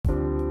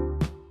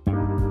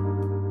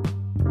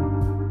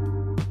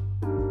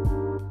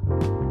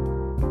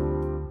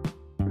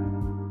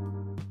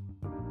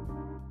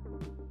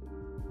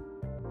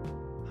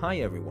Hi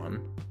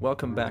everyone,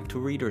 welcome back to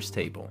Reader's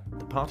Table,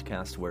 the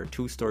podcast where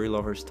two story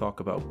lovers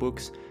talk about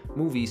books,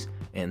 movies,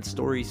 and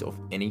stories of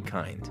any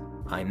kind.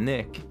 I'm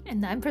Nick.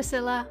 And I'm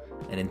Priscilla.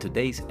 And in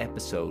today's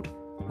episode,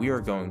 we are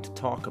going to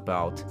talk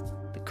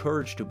about The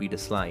Courage to be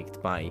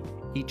Disliked by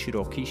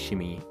Ichiro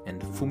Kishimi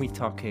and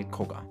Fumitake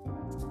Koga.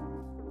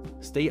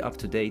 Stay up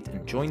to date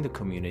and join the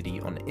community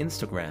on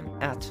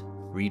Instagram at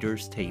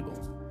Reader's Table.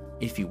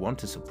 If you want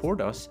to support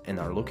us and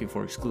are looking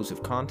for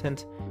exclusive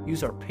content,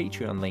 use our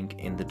Patreon link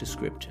in the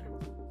description.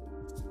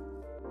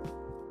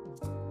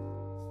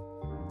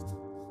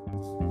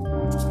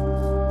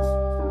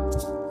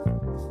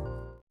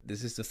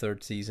 This is the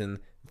third season,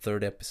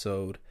 third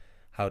episode.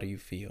 How do you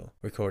feel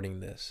recording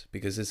this?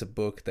 Because it's a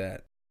book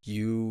that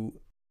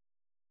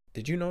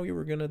Did you know you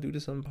were going to do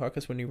this on the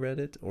podcast when you read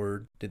it?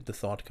 Or did the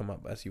thought come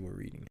up as you were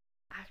reading it?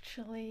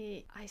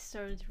 Actually, I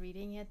started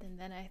reading it and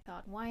then I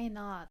thought, why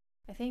not?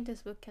 I think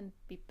this book can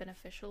be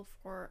beneficial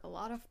for a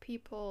lot of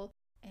people,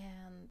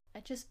 and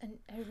I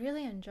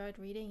really enjoyed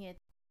reading it.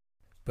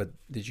 But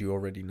did you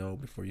already know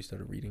before you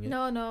started reading it?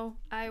 No,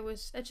 I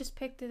just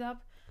picked it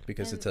up.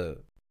 Because it's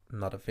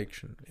not a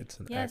fiction, it's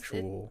an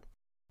actual...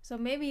 So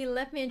maybe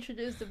let me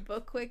introduce the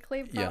book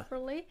quickly,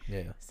 properly.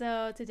 Yeah.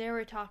 So today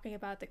we're talking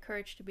about The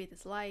Courage to be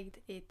Disliked.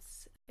 It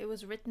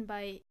was written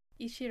by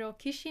Ichiro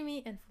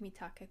Kishimi and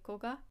Fumitake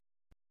Koga.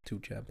 Two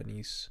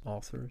Japanese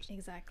authors.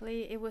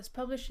 Exactly. It was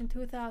published in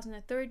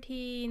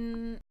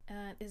 2013.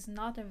 It's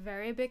not a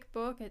very big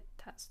book. It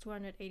has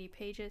 288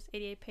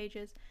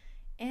 pages.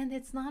 And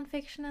it's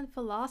nonfiction and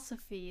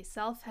philosophy,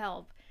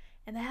 self-help.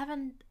 And I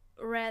haven't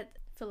read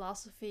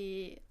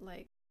philosophy,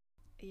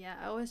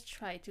 I always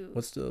try to...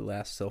 What's the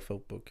last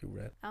self-help book you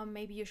read?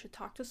 Maybe You Should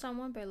Talk to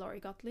Someone by Laurie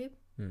Gottlieb.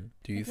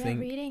 Do you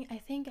think... I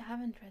think I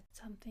haven't read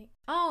something...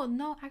 Oh,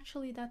 no,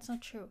 actually, that's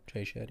not true.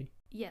 Jay Shetty?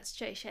 Yes,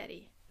 Jay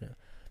Shetty. Yeah.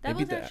 That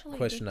Maybe was the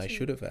question I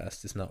should have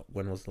asked is not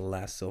when was the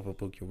last self-help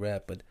book you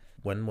read, but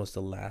when was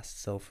the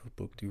last self-help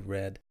book you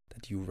read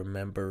that you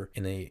remember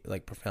in a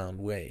profound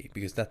way?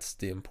 Because that's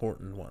the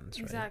important ones,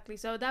 right? Exactly.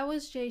 So that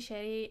was Jay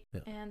Shetty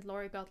and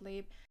Laurie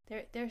Gottlieb.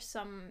 There's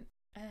some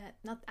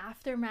not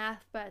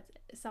aftermath, but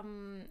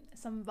some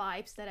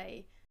vibes that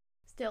I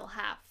still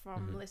have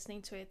from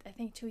listening to it. I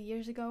think 2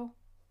 years ago.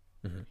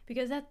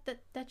 Because that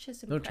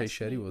just impressed No, Jay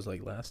Shetty me. was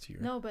last year.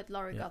 No, but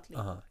Laurie Gottlieb.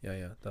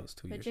 Yeah, that was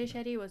 2 years But Jay ago.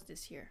 Shetty was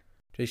this year.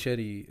 Jay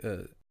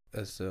Shetty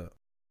has a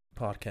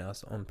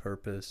podcast on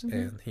purpose,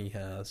 and he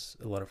has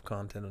a lot of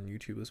content on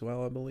YouTube as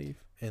well, I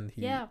believe. And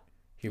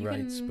he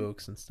writes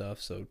books and stuff,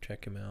 so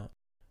check him out.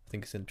 I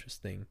think it's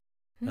interesting.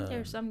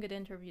 There's some good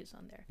interviews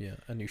on there. Yeah,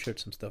 and you shared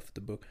some stuff with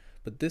the book.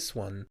 But this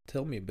one,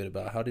 tell me a bit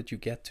about how did you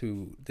get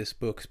to this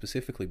book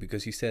specifically?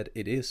 Because you said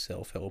it is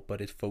self-help, but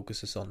it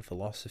focuses on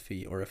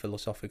philosophy or a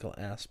philosophical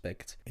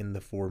aspect in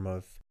the form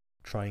of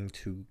trying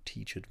to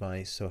teach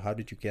advice. So how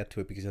did you get to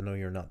it? Because I know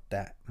you're not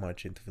that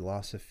much into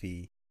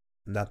philosophy.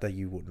 Not that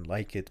you wouldn't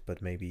like it,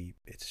 but maybe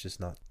it's just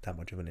not that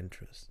much of an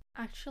interest.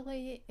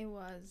 Actually, it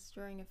was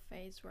during a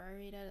phase where I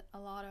read a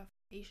lot of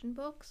Asian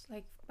books,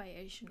 by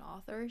Asian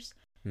authors.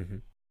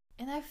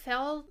 And I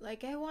felt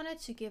like I wanted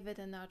to give it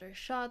another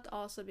shot,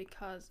 also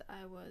because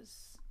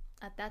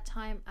at that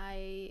time,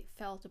 I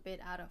felt a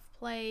bit out of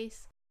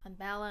place,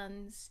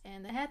 unbalanced,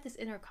 and I had this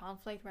inner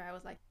conflict where I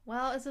was like,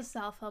 well, it's a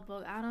self-help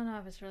book. I don't know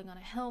if it's really going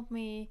to help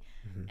me,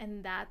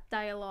 and that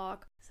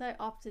dialogue. So I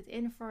opted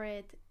in for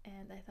it,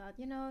 and I thought,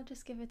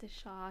 just give it a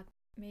shot.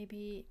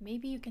 Maybe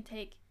you can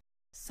take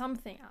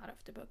something out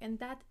of the book, and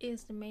that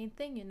is the main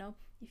thing,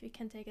 If you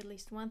can take at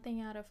least one thing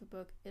out of a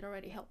book, it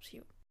already helps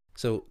you.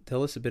 So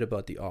tell us a bit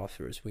about the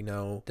authors. We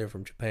know they're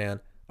from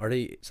Japan. Are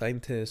they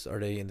scientists? Are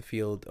they in the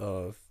field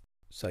of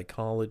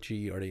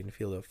psychology? Are they in the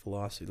field of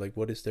philosophy?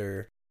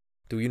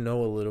 Do you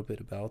know a little bit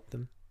about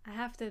them? I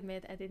have to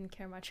admit, I didn't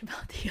care much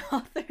about the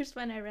authors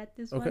when I read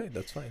this one. Okay,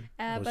 that's fine.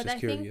 But I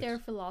think they're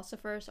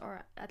philosophers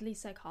or at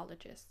least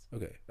psychologists.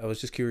 Okay, I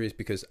was just curious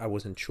because I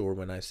wasn't sure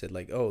when I said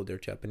they're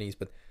Japanese,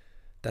 but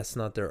that's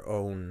not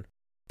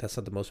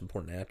the most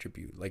important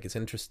attribute. It's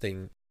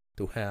interesting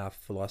to have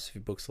philosophy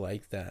books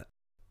like that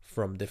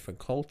from different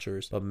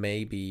cultures, but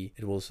maybe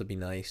it will also be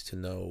nice to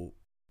know,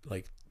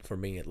 for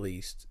me at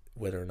least,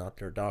 whether or not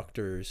they're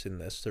doctors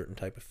in a certain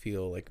type of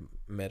field, like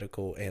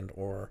medical and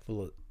or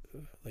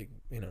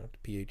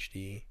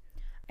PhD.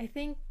 I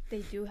think they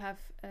do have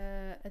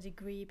a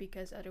degree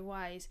because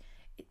otherwise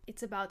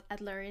it's about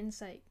Adlerian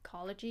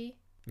psychology.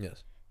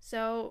 Yes.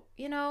 So,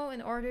 in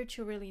order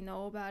to really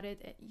know about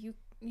it,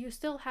 you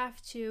still have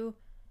to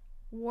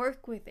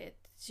work with it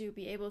to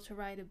be able to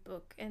write a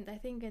book, and I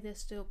think it is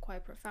still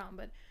quite profound.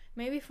 But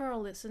maybe for our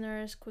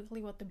listeners,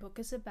 quickly what the book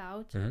is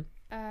about.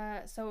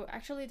 So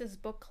actually this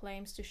book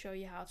claims to show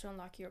you how to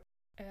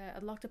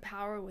unlock the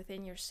power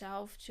within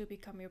yourself to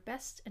become your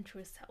best and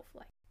truest self,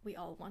 like we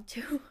all want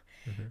to,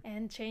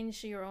 and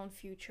change your own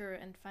future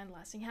and find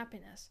lasting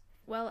happiness.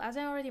 Well, as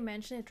I already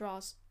mentioned, it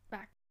draws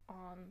back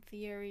on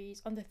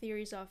the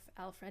theories of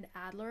Alfred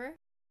Adler.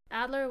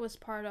 Adler was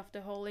part of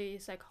the holy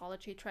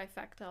psychology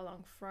trifecta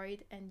along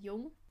Freud and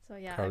Jung. So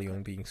yeah, Carl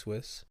Jung being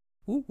Swiss.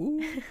 Woo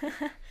woo.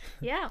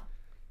 Yeah.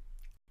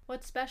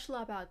 what's special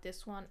about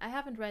this one, I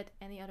haven't read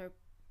any other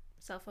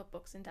self-help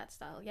books in that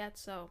style yet,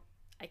 so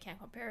I can't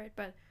compare it,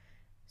 but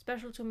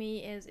special to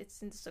me is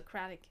it's in the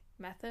Socratic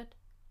method,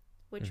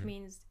 which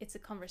means it's a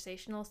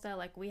conversational style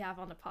like we have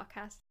on the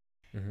podcast.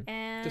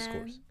 And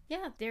Discourse.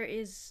 yeah, there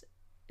is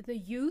the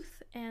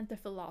youth and the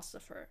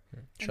philosopher.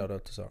 Shout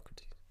out to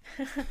Socrates.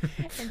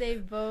 And they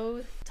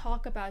both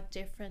talk about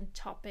different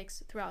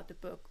topics throughout the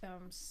book.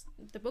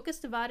 The book is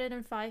divided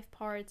in 5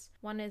 parts.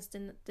 One is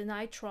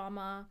deny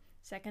trauma.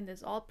 Second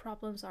is all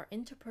problems are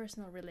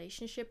interpersonal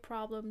relationship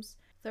problems.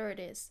 Third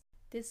is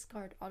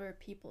discard other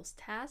people's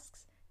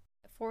tasks.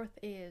 Fourth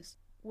is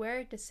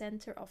where the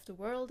center of the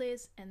world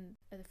is. And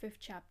the 5th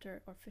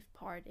chapter or 5th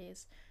part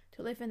is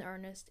to live in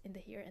earnest in the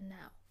here and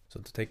now. So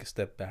to take a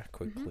step back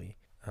quickly,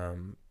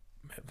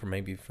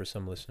 for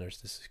some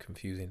listeners this is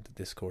confusing, the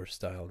discourse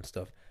style and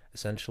stuff.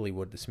 Essentially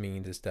what this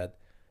means is that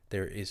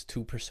there is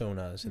 2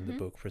 personas in the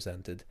book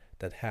presented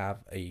that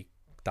have a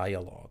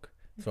dialogue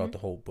throughout the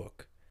whole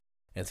book.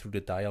 And through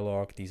the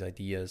dialogue, these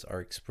ideas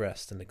are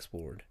expressed and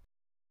explored.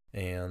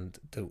 And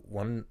the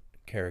one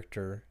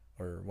character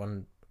or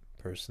one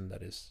person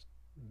that is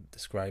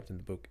described in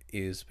the book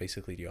is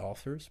basically the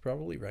authors,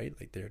 probably, right?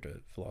 Like they're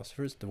the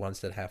philosophers, the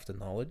ones that have the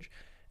knowledge.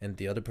 And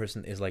the other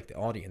person is like the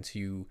audience,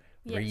 you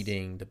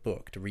reading the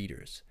book, the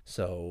readers.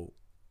 So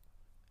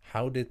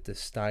how did the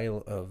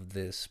style of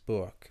this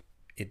book,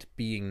 it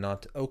being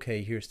not,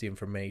 okay, here's the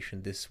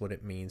information, this is what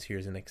it means,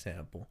 here's an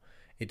example,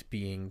 it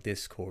being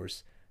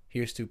discourse,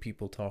 here's 2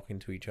 people talking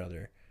to each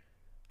other,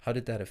 how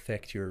did that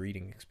affect your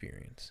reading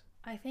experience?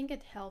 I think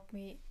it helped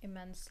me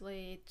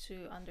immensely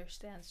to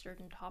understand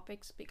certain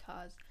topics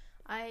because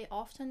I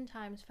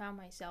oftentimes found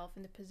myself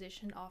in the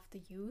position of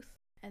the youth,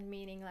 and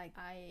meaning like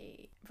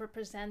I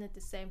represented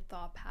the same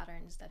thought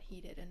patterns that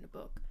he did in the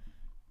book,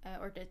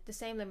 or the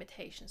same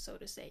limitations, so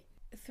to say.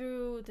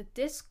 Through the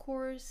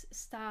discourse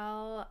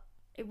style,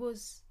 it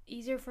was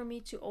easier for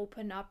me to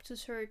open up to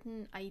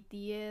certain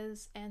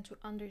ideas and to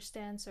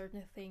understand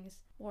certain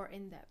things more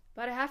in depth.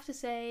 But I have to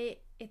say,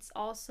 it's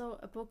also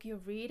a book you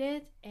read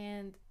it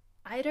and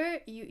either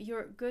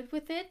you're good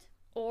with it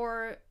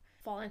or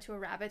fall into a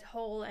rabbit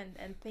hole and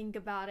think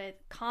about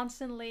it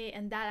constantly,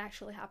 and that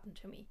actually happened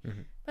to me.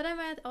 But that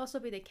might also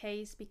be the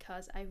case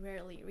because I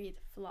rarely read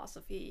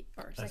philosophy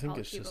or psychology books. I think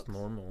it's just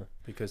normal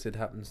because it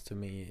happens to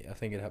me. I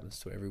think it happens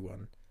to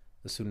everyone.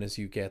 As soon as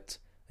you get,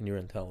 and you're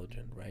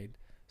intelligent, right?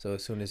 So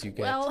as soon as you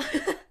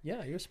get,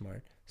 yeah, you're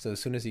smart. So as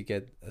soon as you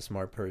get a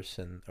smart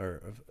person,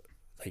 or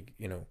like,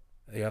 you know,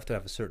 you have to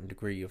have a certain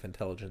degree of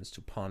intelligence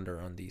to ponder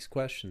on these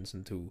questions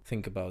and to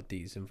think about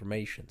these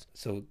informations.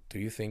 So do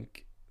you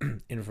think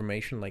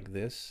information like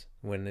this,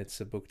 when it's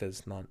a book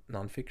that's not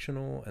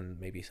non-fictional and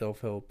maybe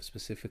self-help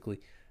specifically,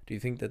 do you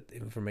think that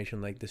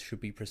information like this should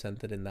be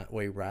presented in that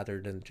way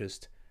rather than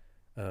just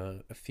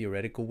a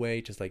theoretical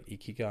way, just like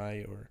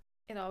Ikigai? Or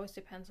it always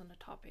depends on the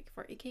topic.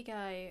 For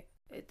Ikigai,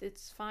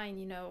 it's fine,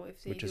 you know,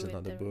 if they which is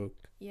another book.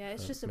 Yeah,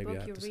 it's just a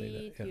book you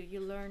read. You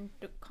learn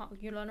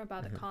you learn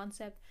about the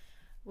concept.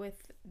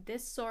 With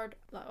this sort,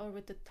 or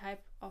with the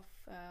type of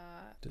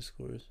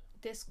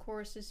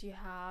discourses you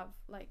have,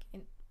 like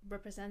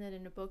represented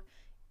in the book,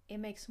 it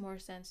makes more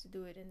sense to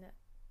do it in a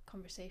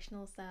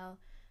conversational style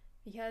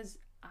because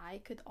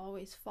I could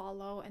always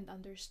follow and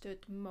understood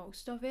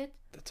most of it.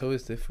 That's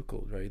always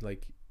difficult, right?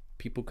 Like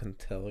people can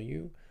tell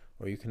you,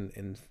 or you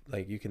can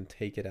you can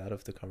take it out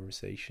of the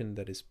conversation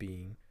that is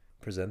being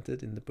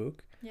presented in the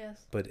book.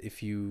 Yes. But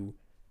if you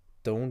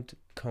don't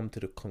come to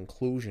the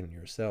conclusion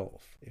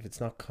yourself, if it's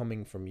not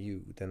coming from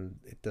you, then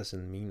it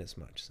doesn't mean as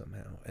much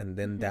somehow. And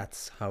then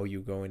that's how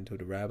you go into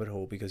the rabbit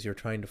hole, because you're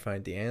trying to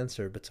find the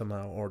answer, but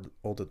somehow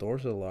all the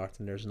doors are locked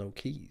and there's no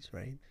keys,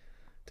 right?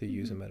 To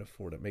use a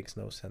metaphor that makes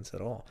no sense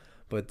at all.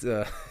 But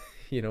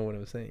you know what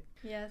I'm saying?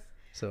 Yes.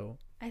 So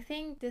I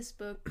think this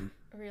book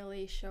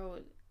really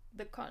showed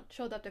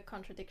up the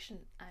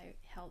contradiction I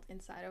held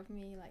inside of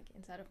me, like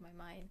inside of my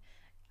mind.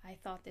 I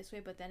thought this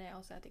way, but then I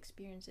also had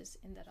experiences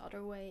in that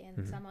other way,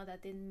 and somehow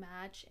that didn't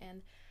match.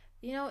 And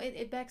you know,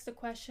 it begs the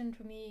question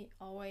for me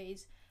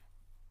always,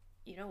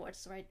 you know,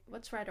 what's right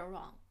or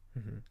wrong.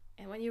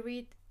 And when you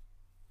read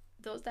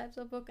those types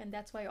of book, and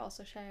that's why I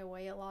also shy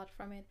away a lot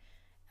from it,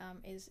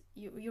 is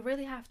you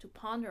really have to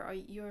ponder, or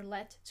you're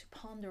led to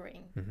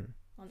pondering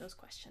on those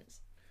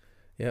questions.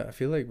 Yeah, I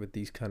feel like with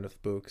these kind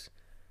of books,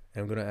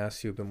 I'm going to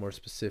ask you a bit more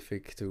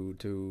specifically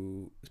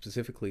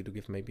to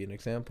give maybe an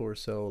example or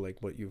so,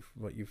 like what you've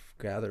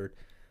gathered,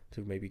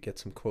 to maybe get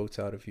some quotes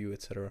out of you,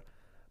 etc.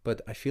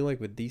 But I feel like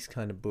with these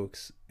kind of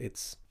books,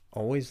 it's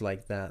always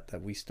like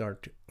that we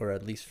start, or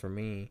at least for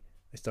me,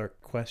 I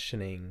start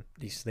questioning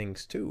these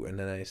things too, and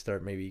then I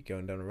start maybe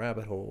going down a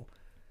rabbit hole,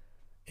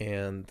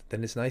 and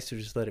then it's nice to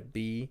just let it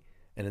be,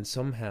 and then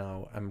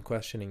somehow I'm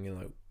questioning, you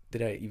know,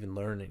 did I even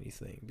learn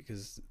anything?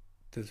 Because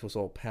this was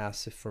all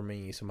passive for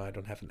me, so I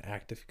don't have an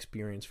active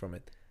experience from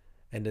it.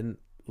 And then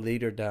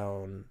later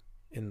down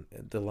in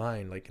the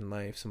line, like in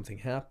life, something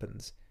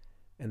happens,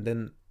 and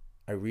then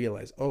I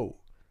realize, oh,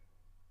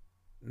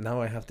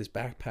 now I have this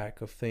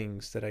backpack of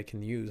things that I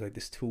can use, like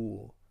this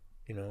tool,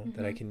 you know,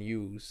 that I can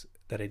use,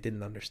 that I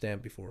didn't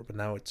understand before, but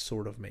now it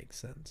sort of makes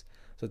sense.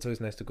 So it's always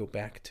nice to go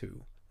back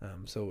to.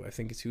 So I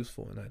think it's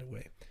useful in either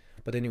way.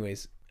 But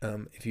anyways,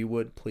 if you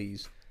would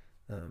please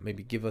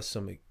maybe give us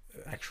some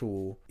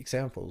actual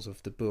examples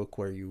of the book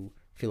where you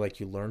feel like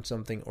you learned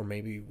something, or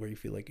maybe where you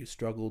feel like you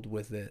struggled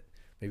with it.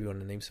 Maybe you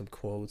want to name some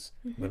quotes.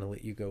 I'm going to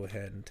let you go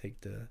ahead and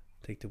take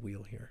the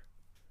wheel here.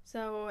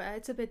 So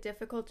it's a bit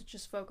difficult to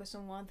just focus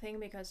on one thing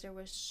because there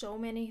were so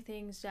many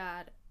things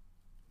that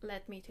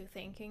led me to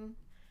thinking.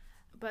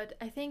 But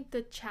I think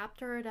the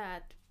chapter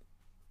that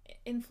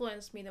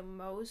influenced me the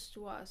most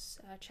was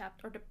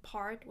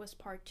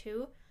part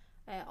 2.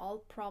 All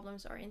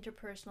problems are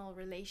interpersonal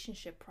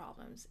relationship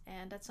problems,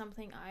 and that's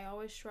something I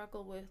always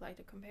struggle with, like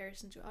the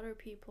comparison to other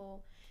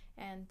people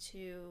and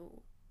to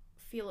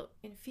feel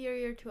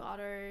inferior to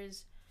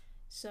others.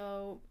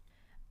 So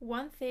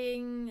one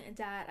thing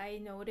that I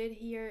noted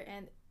here,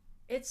 and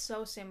it's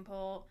so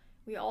simple,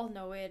 we all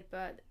know it,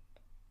 but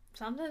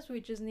sometimes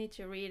we just need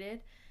to read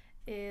it,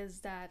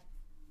 is that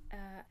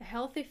a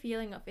healthy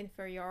feeling of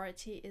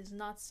inferiority is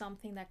not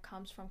something that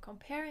comes from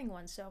comparing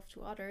oneself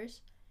to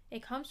others.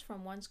 It comes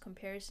from one's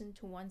comparison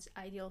to one's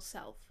ideal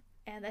self.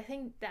 And I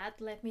think that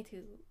led me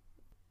to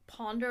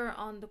ponder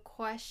on the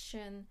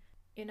question,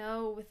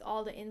 with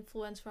all the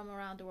influence from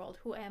around the world,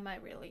 who am I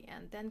really?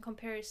 And then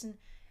comparison,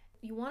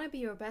 you want to be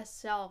your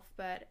best self,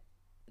 but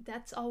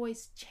that's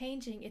always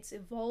changing, it's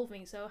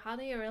evolving. So how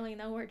do you really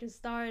know where to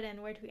start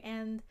and where to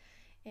end?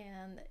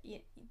 And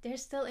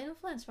there's still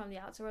influence from the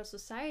outside world.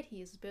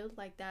 Society is built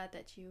like that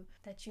you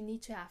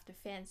need to have the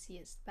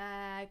fanciest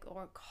bag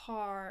or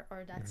car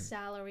or that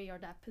salary or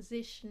that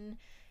position,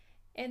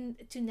 and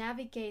to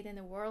navigate in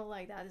a world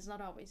like that is not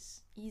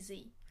always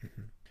easy.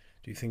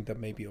 Do you think that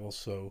maybe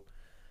also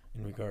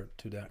in regard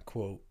to that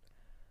quote,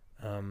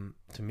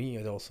 to me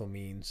it also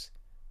means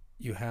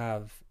you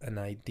have an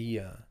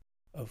idea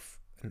of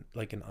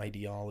like an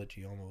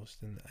ideology,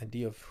 almost an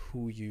idea of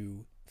who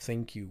you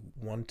think you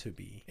want to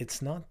be.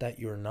 It's not that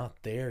you're not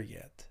there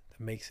yet that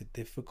makes it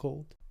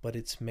difficult, but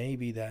it's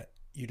maybe that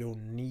you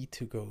don't need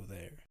to go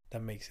there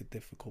that makes it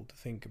difficult to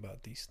think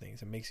about these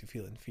things. It makes you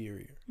feel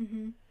inferior.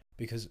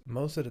 Because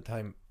most of the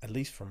time, at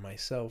least for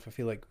myself, I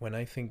feel like when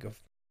I think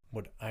of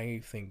what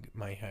I think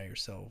my higher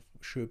self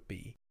should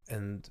be,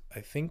 and I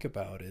think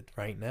about it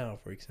right now,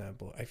 for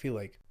example, I feel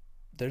like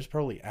there's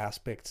probably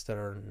aspects that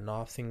are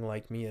nothing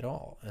like me at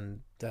all,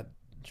 and that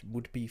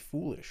would be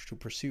foolish to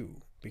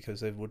pursue,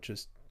 because it would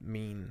just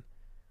mean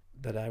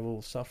that I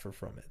will suffer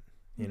from it,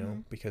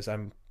 because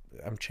I'm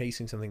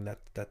chasing something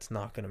that's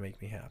not going to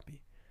make me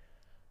happy.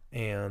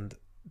 And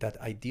that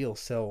ideal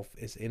self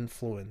is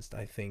influenced,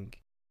 I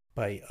think,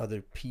 by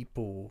other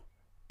people,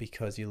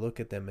 because you look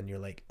at them and you're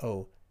like,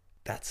 oh,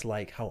 that's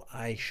like how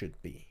I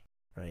should be,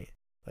 right?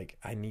 Like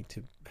I need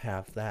to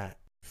have that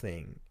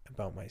thing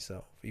about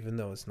myself, even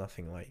though it's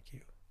nothing like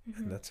you.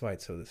 And that's why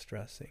it's so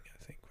distressing,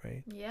 I think,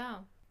 right? Yeah.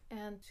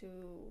 And to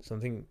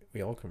something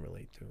we all can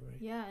relate to, right?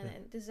 Yeah,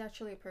 and this is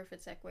actually a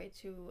perfect segue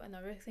to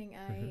another thing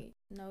I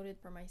noted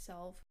for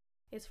myself.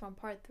 It's from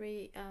part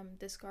 3,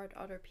 discard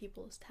other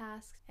people's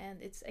tasks.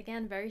 And it's,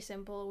 again, very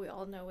simple. We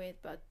all know it,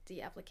 but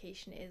the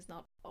application is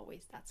not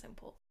always that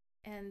simple.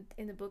 And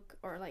in the book,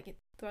 or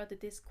throughout the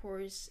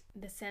discourse,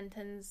 the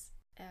sentence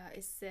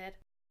is said,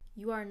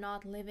 "You are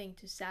not living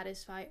to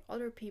satisfy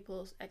other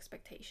people's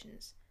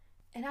expectations."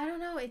 And I don't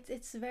know,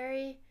 it's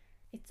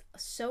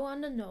so on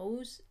the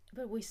nose,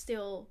 but we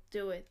still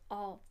do it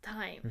all the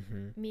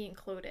time, me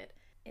included.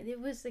 And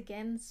it was,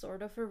 again,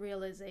 sort of a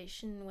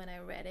realization when I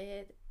read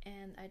it,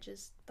 and I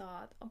just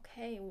thought,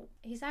 okay,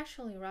 he's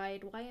actually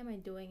right. Why am I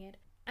doing it?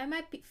 I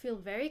might feel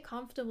very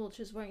comfortable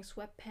just wearing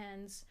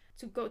sweatpants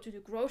to go to the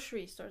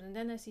grocery store, and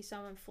then I see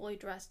someone fully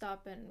dressed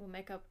up and with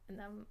makeup,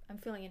 and I'm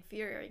feeling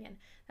inferior again.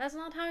 That's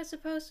not how it's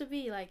supposed to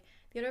be. Like,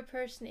 the other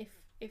person,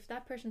 if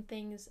that person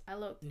thinks I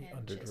look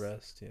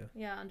underdressed,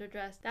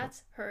 underdressed,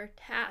 that's her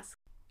task.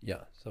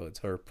 Yeah, so it's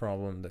her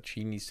problem that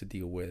she needs to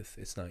deal with.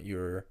 It's not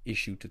your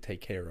issue to take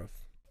care of.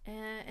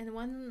 And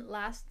one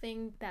last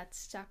thing that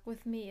stuck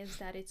with me is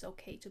that it's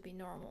okay to be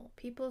normal.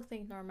 People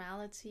think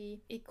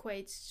normality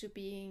equates to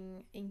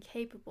being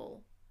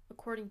incapable,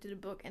 according to the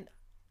book. And,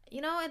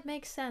 it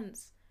makes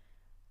sense.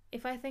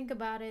 If I think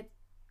about it,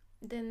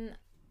 then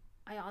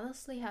I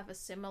honestly have a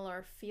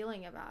similar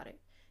feeling about it.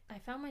 I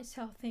found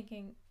myself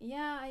thinking,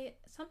 yeah, I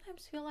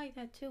sometimes feel like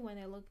that too when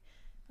I look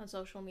on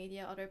social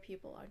media. Other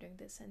people are doing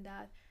this and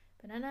that.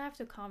 But then I have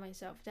to calm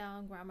myself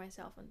down, ground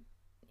myself, and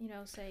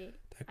say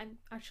I'm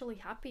actually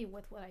happy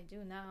with what I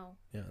do now.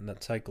 Yeah, and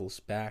that cycles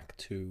back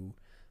to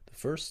the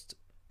first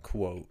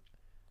quote,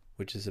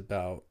 which is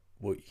about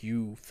what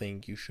you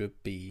think you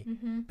should be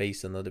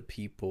based on other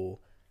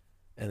people,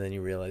 and then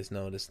you realize,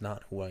 no, that's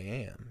not who I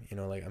am.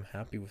 I'm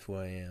happy with who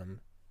I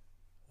am.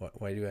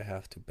 Why do I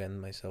have to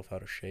bend myself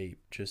out of shape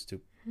just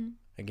to,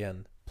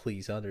 again,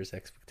 please others'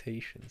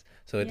 expectations?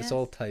 So it's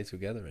all tied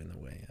together in a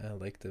way. I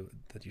like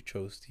that you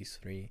chose these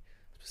 3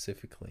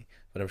 specifically,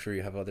 but I'm sure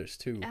you have others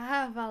too. I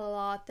have a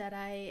lot that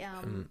I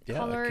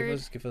colored.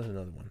 Give us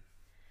another one.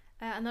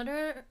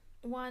 Another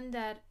one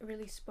that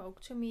really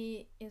spoke to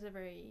me is a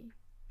very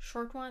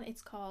short one.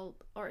 It's called,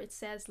 or it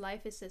says,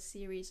 life is a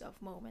series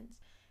of moments,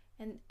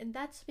 and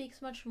that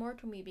speaks much more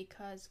to me,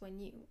 because when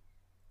you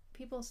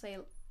people say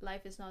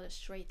life is not a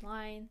straight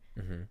line,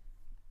 Mm-hmm.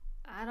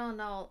 I don't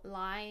know,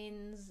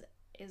 lines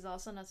is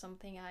also not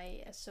something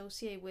I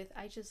associate with.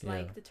 I just Yeah.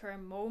 like the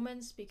term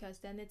moments, because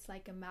then it's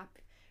like a map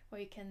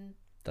where you can.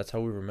 That's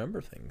how we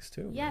remember things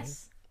too, right?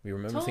 Yes, We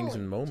remember things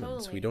in totally, moments.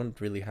 totally. We don't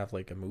really have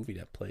like a movie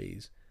that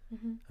plays.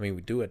 Mm-hmm. I mean,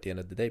 we do at the end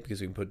of the day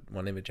because we can put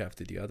one image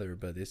after the other,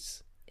 but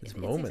it's It's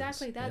moments.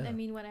 exactly that. Yeah. I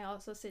mean, when I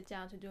also sit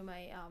down to do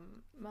my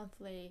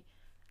monthly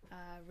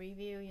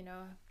review,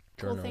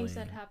 cool things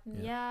that Journaling, happen.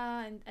 yeah.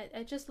 Yeah, and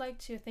I just like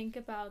to think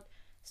about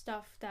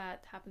stuff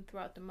that happened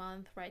throughout the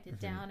month, write it Mhm.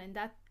 down, and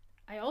that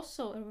I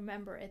also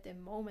remember it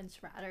in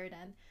moments rather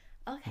than,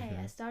 okay,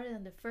 I Mhm. started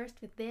on the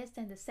first with this,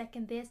 and the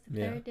second this, the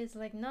Yeah. third this.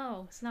 Like,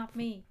 no, it's not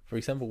me. For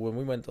example, when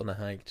we went on a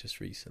hike just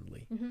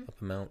recently Mm-hmm.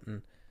 up a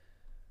mountain,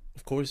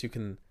 of course you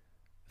can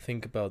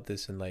think about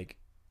this and like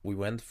we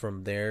went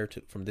from there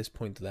to from this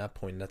point to that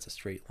point. And that's a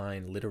straight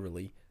line,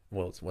 literally.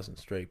 Well, it wasn't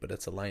straight, but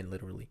it's a line,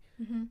 literally.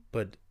 Mm-hmm.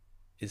 But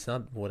it's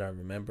not what I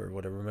remember.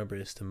 What I remember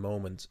is the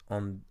moments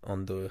on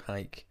the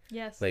hike,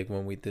 Yes. like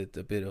when we did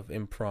a bit of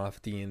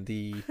improv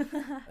D&D,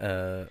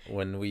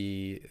 when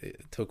we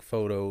took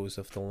photos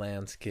of the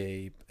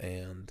landscape,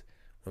 and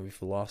when we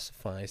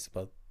philosophized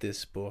about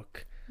this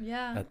book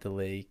yeah. at the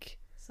lake,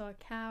 Saw a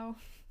cow.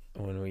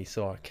 when we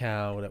saw a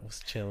cow that was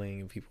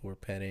chilling and people were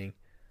petting.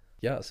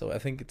 Yeah, so I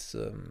think it's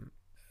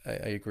I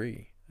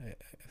agree. I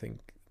think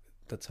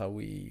that's how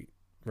we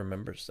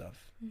remember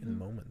stuff in Mhm.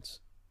 moments,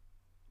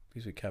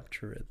 because we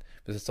capture it,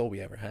 because that's all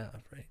we ever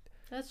have, right?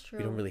 That's true.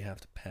 We don't really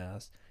have the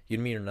past. You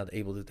and me are not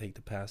able to take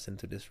the past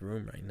into this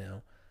room right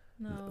now.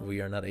 No.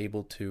 We are not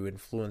able to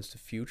influence the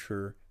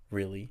future,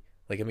 really.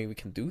 Like, I mean, we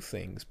can do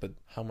things, but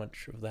how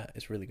much of that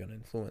is really going to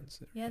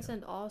influence it? Yes,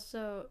 and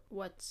also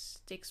what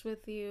sticks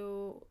with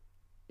you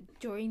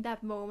during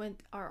that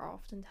moment are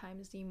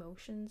oftentimes the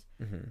emotions.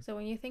 Mm-hmm. So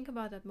when you think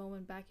about that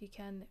moment back, you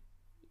can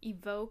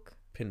evoke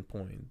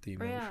Pinpoint the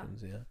Oh, yeah.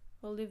 emotions, yeah.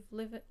 or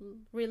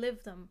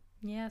relive them.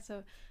 Yeah.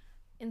 So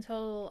in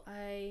total,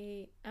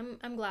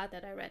 I'm glad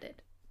that I read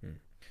it.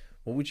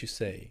 What would you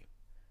say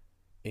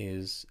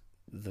is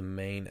the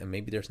main, and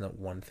maybe there's not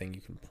one thing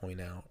you can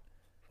point out,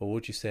 but what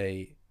would you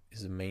say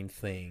is the main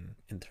thing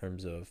in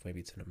terms of, maybe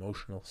it's an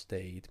emotional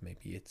state,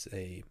 maybe it's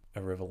a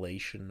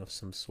revelation of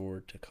some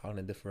sort, a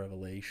cognitive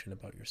revelation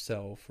about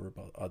yourself or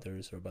about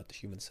others or about the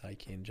human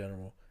psyche in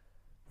general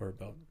or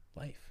about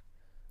life,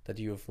 that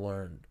you have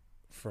learned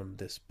from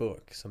this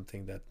book,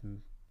 something that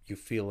you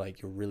feel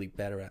like you're really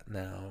better at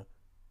now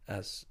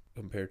as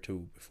compared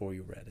to before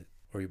you read it,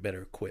 or you're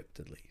better equipped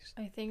at least?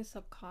 I think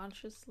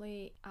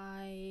subconsciously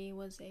I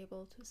was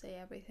able to say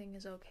everything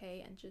is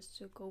okay and just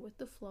to go with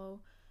the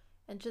flow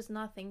and just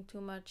not think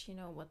too much,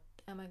 what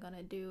am I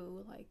gonna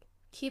do? Like,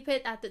 keep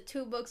it at the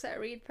 2 books I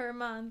read per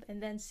month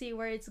and then see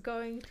where it's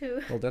going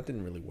to. Well, that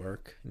didn't really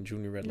work. In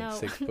June, you read like No.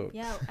 6 books.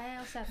 Yeah, I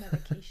also had my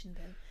vacation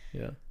then.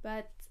 Yeah.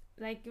 But,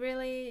 like,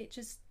 really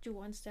just do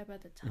one step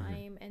at a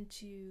time and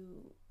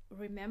to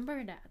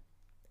remember that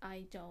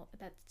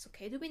that it's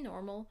okay to be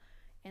normal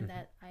and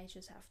that I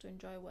just have to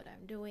enjoy what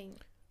I'm doing.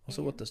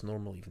 Also, what does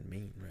normal even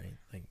mean, right?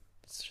 Like,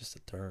 it's just a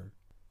term.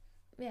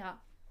 Yeah.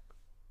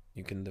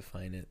 You can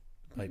define it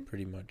by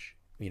pretty much,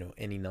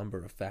 any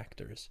number of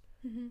factors.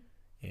 Mm-hmm.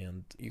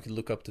 And you can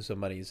look up to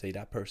somebody and say,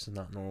 that person's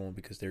not normal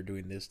because they're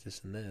doing this,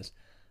 this, and this.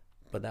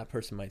 But that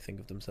person might think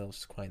of themselves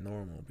as quite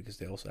normal because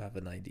they also have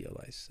an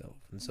idealized self.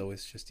 And so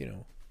it's just,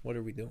 what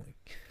are we doing?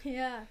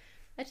 Yeah.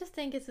 I just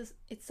think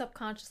it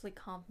subconsciously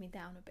calmed me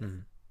down a bit. Mm-hmm.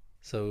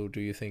 So do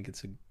you think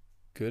it's a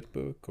good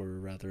book or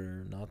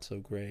rather not so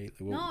great?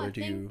 Like, No, where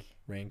do you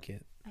rank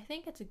it? I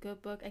think it's a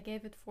good book. I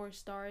gave it 4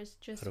 stars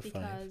just Out of 5.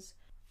 because.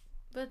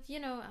 But,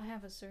 I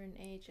have a certain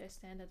age. I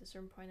stand at a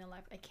certain point in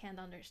life. I can't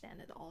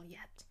understand it all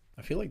yet.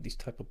 I feel like these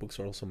type of books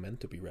are also meant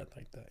to be read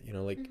like that.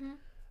 Like, Mm-hmm.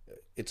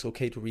 it's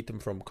okay to read them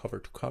from cover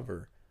to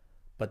cover,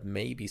 but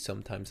maybe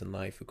sometimes in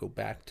life you go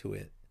back to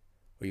it,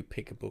 or you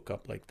pick a book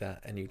up like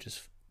that and you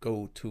just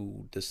go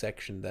to the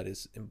section that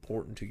is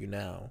important to you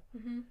now.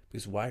 Mm-hmm.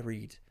 Because why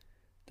read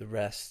the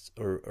rest?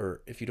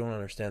 Or if you don't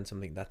understand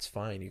something, that's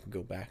fine. You can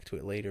go back to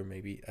it later.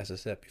 Maybe, as I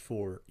said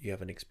before, you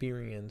have an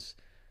experience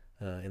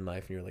in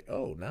life and you're like,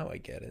 oh, now I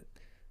get it.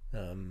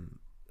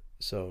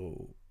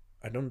 So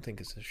I don't think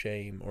it's a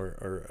shame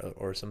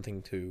or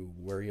something to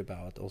worry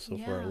about. Also,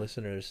 for our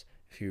listeners,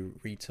 if you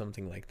read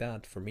something like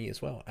that, for me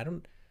as well,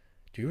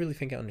 do you really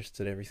think I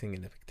understood everything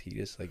in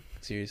Epictetus? Like,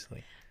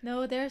 seriously?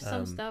 No, there's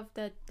some stuff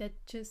that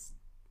just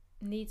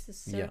needs a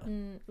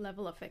certain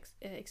level of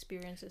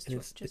experiences to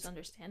just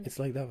understand it. It's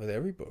like that with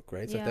every book,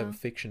 right? It's like that with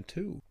fiction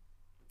too.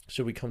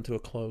 Should we come to a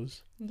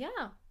close?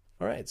 Yeah.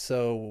 All right,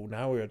 so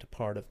now we're at the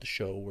part of the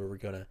show where we're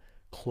going to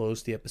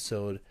close the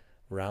episode,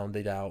 round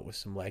it out with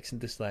some likes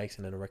and dislikes,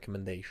 and then a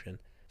recommendation.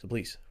 So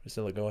please,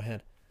 Priscilla, go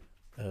ahead.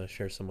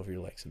 Share some of your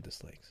likes and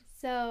dislikes.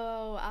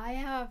 So I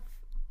have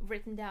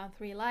written down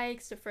 3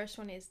 likes. The first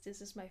one is,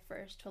 this is my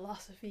first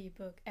philosophy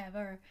book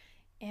ever,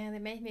 and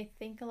it made me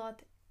think a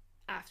lot.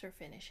 after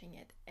finishing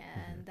it,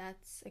 and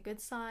that's a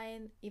good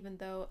sign, even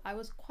though I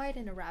was quite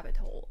in a rabbit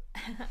hole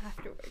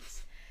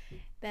afterwards.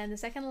 Then the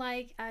second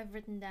like I've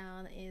written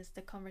down is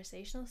the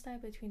conversational style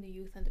between the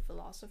youth and the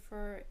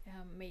philosopher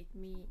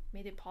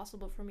made it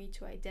possible for me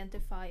to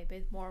identify a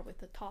bit more with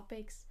the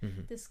topics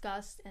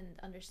discussed and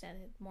understand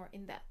it more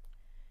in depth.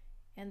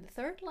 And the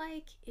third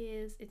like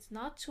is it's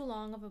not too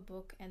long of a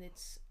book, and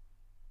it's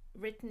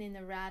written in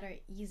a rather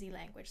easy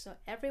language, so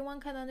everyone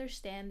can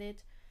understand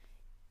it.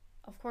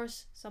 Of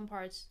course, some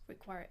parts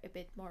require a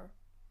bit more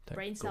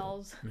brain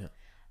cells,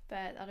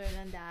 but other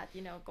than that,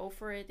 go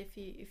for it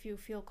if you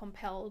feel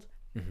compelled.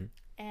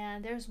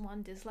 And there's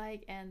one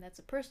dislike, and that's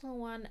a personal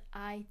one.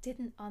 I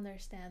didn't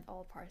understand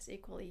all parts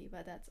equally,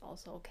 but that's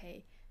also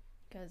okay,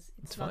 because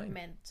it's not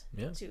meant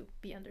to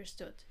be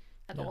understood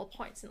at all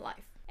points in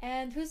life.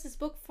 And who's this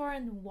book for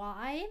and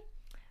why?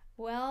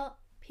 Well,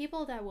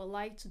 people that would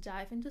like to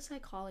dive into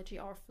psychology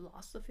or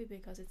philosophy,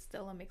 because it's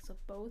still a mix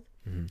of both,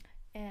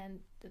 and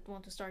that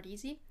want to start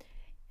easy,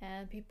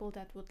 and people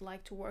that would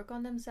like to work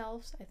on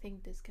themselves. I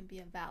think this can be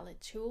a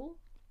valid tool,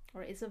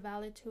 or is a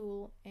valid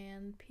tool,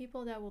 and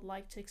people that would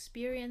like to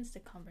experience the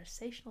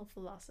conversational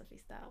philosophy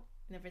style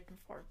in a written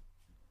form.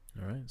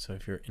 All right, so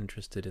if you're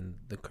interested in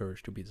The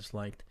Courage to be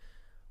Disliked,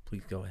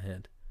 please go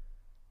ahead.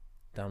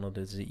 Download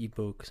it as an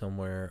ebook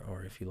somewhere,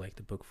 or if you like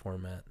the book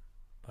format,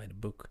 buy the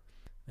book,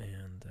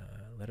 and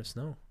let us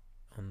know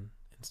on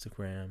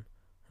Instagram,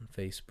 on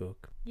Facebook.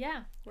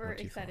 Yeah, we're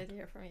excited to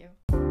hear from you.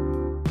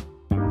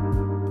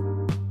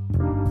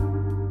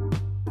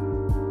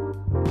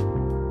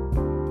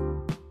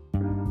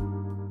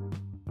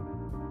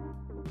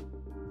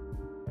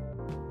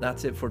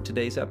 That's it for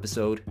today's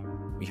episode.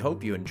 We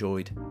hope you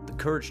enjoyed The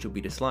Courage to be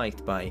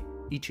Disliked by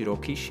Ichiro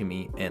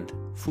Kishimi and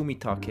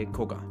Fumitake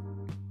Koga.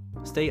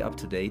 Stay up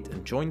to date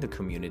and join the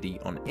community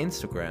on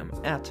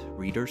Instagram at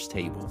Readers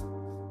Table.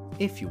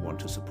 If you want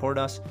to support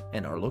us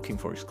and are looking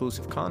for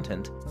exclusive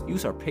content,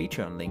 use our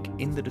Patreon link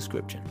in the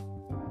description.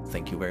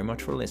 Thank you very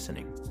much for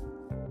listening.